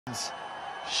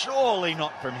Surely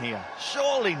not from here.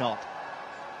 Surely not.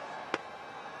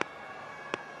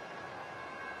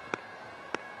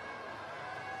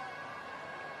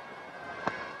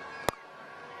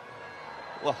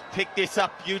 Well, pick this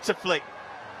up beautifully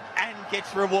and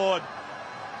gets reward.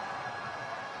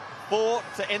 4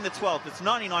 to end the 12th. It's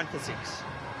 99 for 6.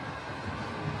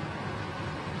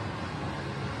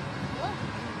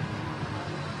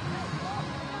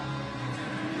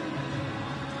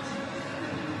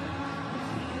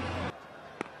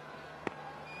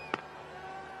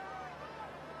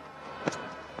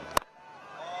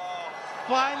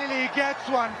 Finally he gets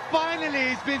one. Finally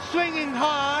he's been swinging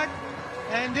hard,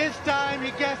 and this time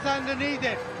he gets underneath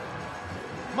it.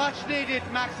 Much needed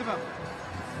maximum.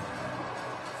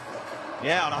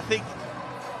 Yeah, and I think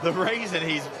the reason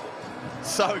he's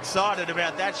so excited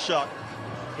about that shot,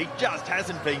 he just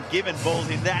hasn't been given balls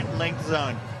in that length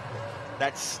zone.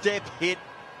 That step hit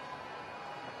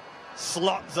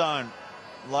slot zone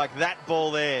like that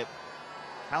ball there.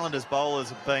 Qalandars bowlers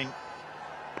have been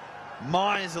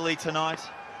miserly tonight.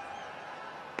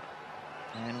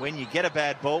 And when you get a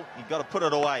bad ball, you've got to put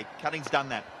it away. Cutting's done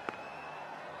that.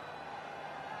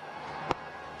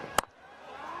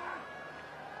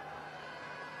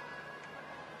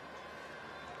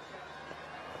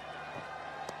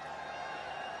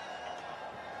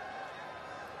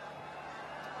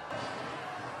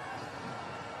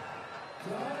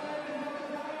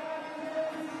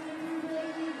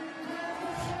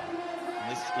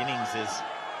 This innings is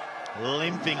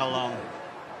limping along.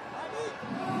 What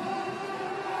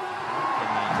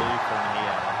can they do from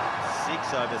here?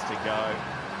 6 overs to go.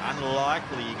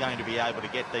 Unlikely you're going to be able to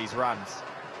get these runs.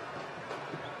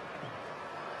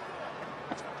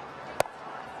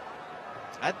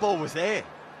 That ball was there.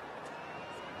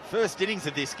 First innings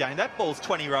of this game, that ball's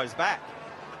 20 rows back.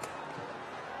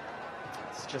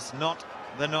 It's just not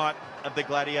the night of the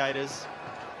Gladiators.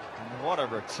 And what a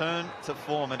return to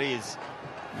form it is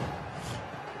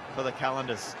for the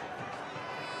Qalandars.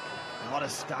 A lot of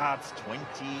starts,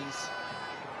 20s.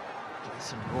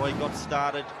 Jason Roy got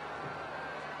started.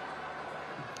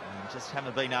 And just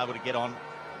haven't been able to get on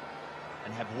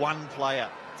and have one player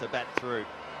to bat through,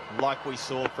 like we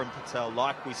saw from Patel,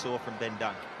 like we saw from Ben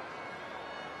Dunk.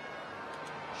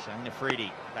 Shane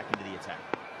Afridi back into the attack.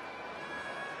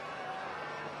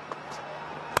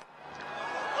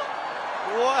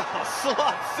 Wow,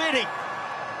 slot city.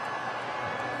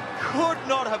 Could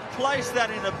not have placed that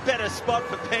in a better spot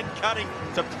for Ben Cutting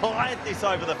to plant this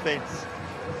over the fence.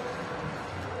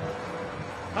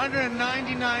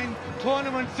 199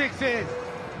 tournament sixes.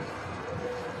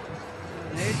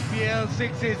 HBL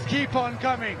sixes keep on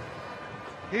coming.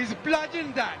 He's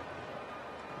bludgeoned that.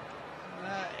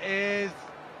 That is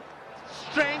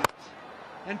strength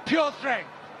and pure strength.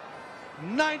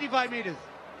 95 meters.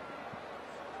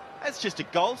 That's just a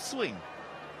golf swing.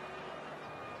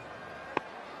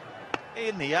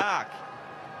 In the arc.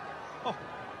 Oh.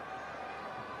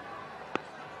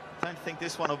 Don't think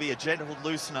this one will be a gentle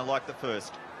loosener like the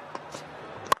first.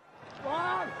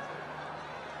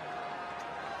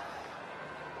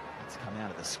 It's come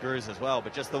out of the screws as well,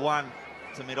 but just the one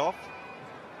to mid-off.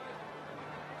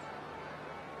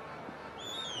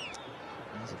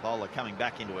 There's a bowler coming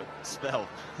back into a spell.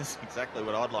 That's exactly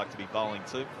what I'd like to be bowling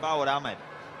to. Forward Ahmed.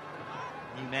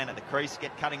 New man at the crease,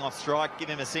 get Cutting off strike, give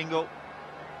him a single.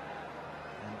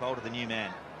 And bowl to the new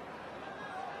man.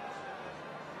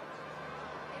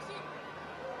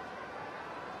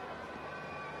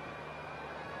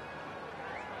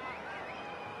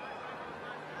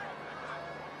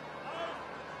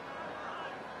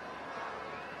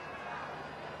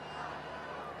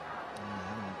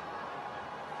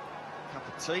 Cup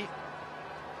of tea.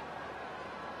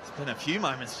 There's been a few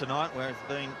moments tonight where it's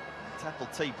been a tackle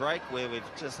tea break, where we've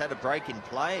just had a break in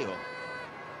play, or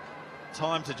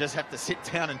time to just have to sit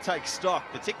down and take stock,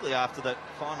 particularly after the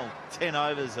final 10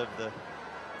 overs of the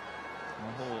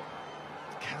Lahore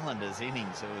Qalandars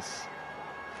innings. It was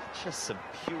just some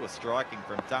pure striking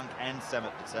from Dunk and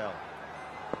Samit Patel.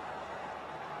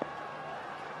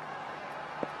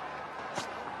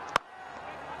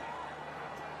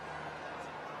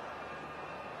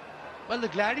 Well, the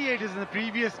Gladiators in the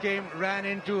previous game ran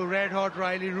into red-hot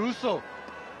Riley Russo,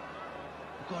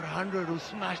 who got 100, who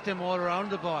smashed them all around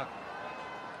the park.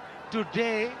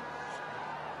 Today,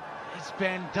 it's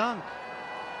Ben Dunk.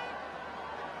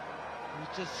 He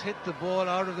just hit the ball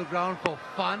out of the ground for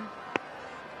fun.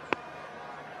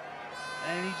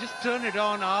 And he just turned it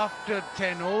on after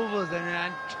 10 overs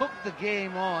and took the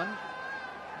game on.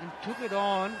 And took it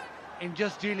on in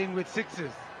just dealing with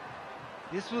sixes.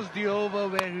 This was the over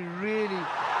where he really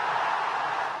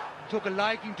took a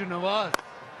liking to Nawaz.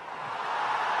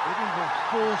 Looking for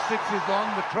 4 sixes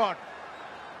on the trot.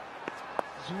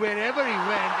 So wherever he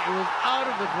went, it was out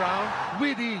of the ground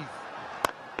with ease.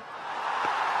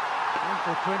 Went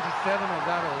for 27 of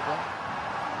that over.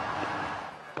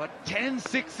 But 10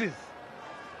 sixes.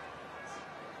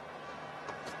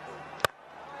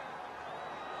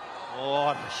 Oh,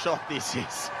 what a shot this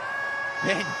is.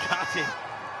 Ben cutting.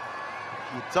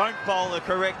 If you don't bowl the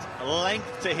correct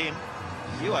length to him,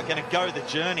 you are going to go the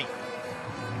journey.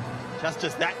 Just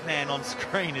as that man on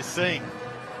screen is seeing.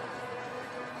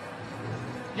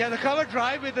 Yeah, the cover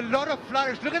drive with a lot of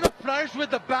flourish. Look at the flourish with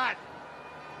the bat.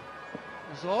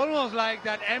 It's almost like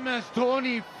that MS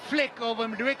Dhoni flick over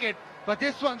mid-wicket, but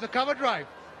this one's a cover drive.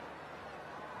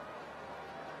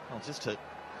 Well, just to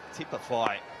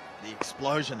typify the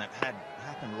explosion that had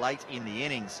happened late in the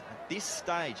innings, at this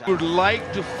stage... Would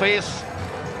like to face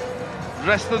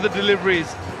rest of the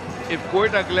deliveries if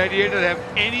Quetta Gladiators have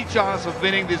any chance of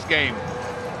winning this game.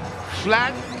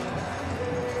 Flat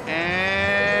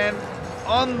and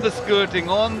on the skirting,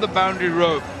 on the boundary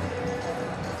rope.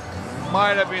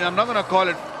 Might have been, I'm not going to call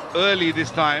it early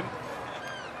this time,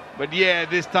 but yeah,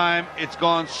 this time it's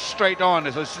gone straight on.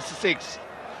 So it's 6.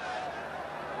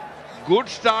 Good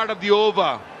start of the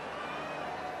over.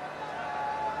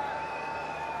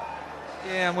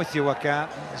 Yeah, I'm with you, Waqar.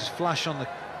 There's flush on the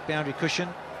boundary cushion.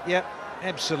 Yep,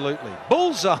 absolutely.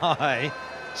 Bullseye!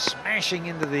 Smashing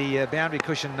into the boundary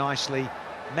cushion nicely.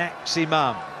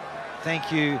 Maximum.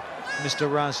 Thank you, Mr.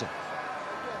 Raza.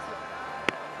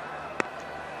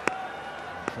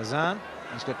 Fazan,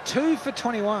 he's got 2 for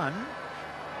 21.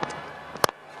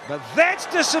 But that's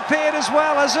disappeared as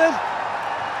well, is it?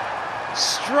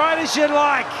 Straight as you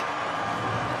like.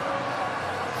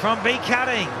 From B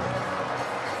Cutting.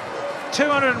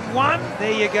 201.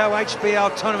 There you go,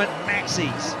 HBL tournament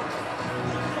maxis.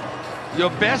 Your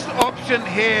best option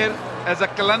here as a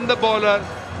Qalandar bowler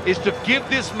is to give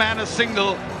this man a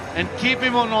single and keep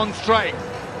him on strike.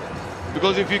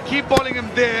 Because if you keep bowling him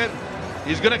there,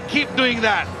 he's going to keep doing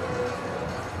that.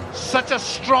 Such a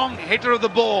strong hitter of the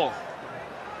ball.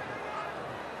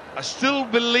 I still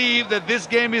believe that this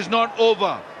game is not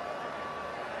over.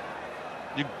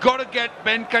 You've got to get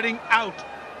Ben Cutting out.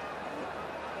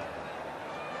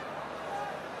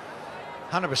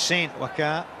 100%,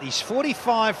 Waqar. He's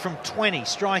 45 from 20,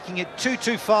 striking at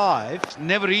 225. It's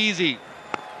never easy.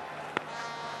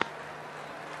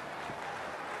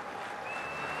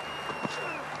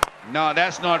 No,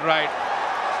 that's not right.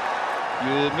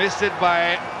 You missed it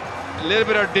by a little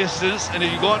bit of distance, and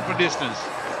you've gone for distance.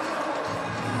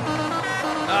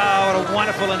 Oh, what a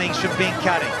wonderful innings from Ben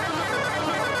Cutting.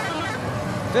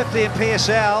 50 in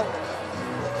PSL.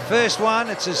 First one,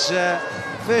 it's his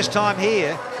first time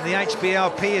here in the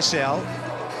HBL PSL.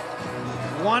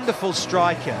 Wonderful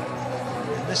striker.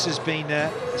 And this has been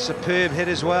a superb hit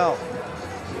as well.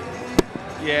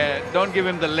 Yeah, don't give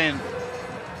him the length.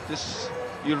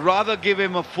 You'd rather give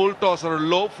him a full toss or a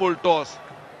low full toss.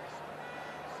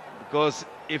 Because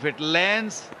if it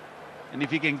lands, and if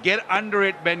he can get under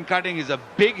it, Ben Cutting is a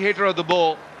big hitter of the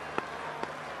ball.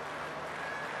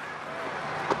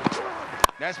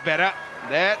 That's better.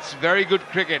 That's very good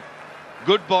cricket.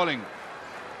 Good bowling.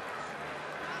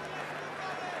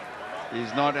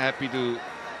 He's not happy to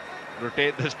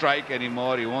rotate the strike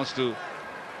anymore. He wants to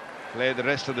play the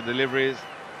rest of the deliveries.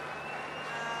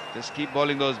 Just keep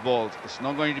bowling those balls. It's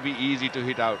not going to be easy to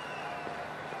hit out.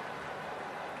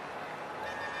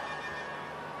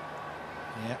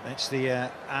 Yeah, that's the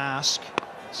ask.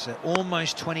 It's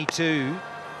almost 22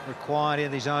 required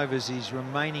in these overs. His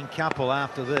remaining couple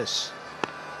after this.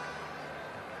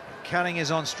 Cutting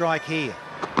is on strike here.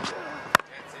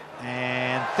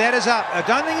 And that is up. I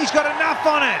don't think he's got enough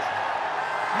on it.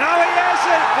 No, he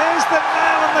hasn't. There's the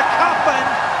nail in the coffin.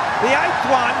 The 8th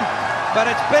one. But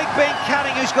it's Big Ben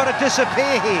Cutting who's got to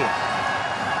disappear here.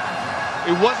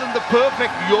 It wasn't the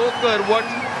perfect Yorker what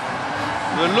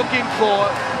we're looking for.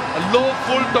 A low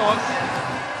full toss.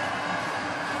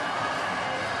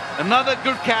 Another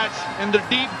good catch in the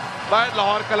deep by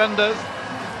Lahore Qalandars.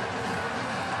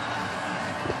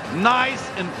 Nice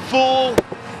and full.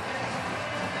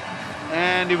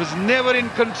 And he was never in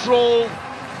control.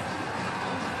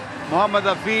 Mohammad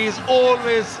Hafiz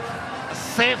always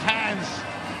safe hands.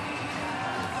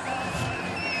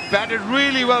 Batted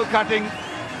really well, Cutting.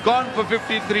 Gone for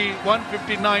 53,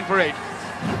 159 for 8.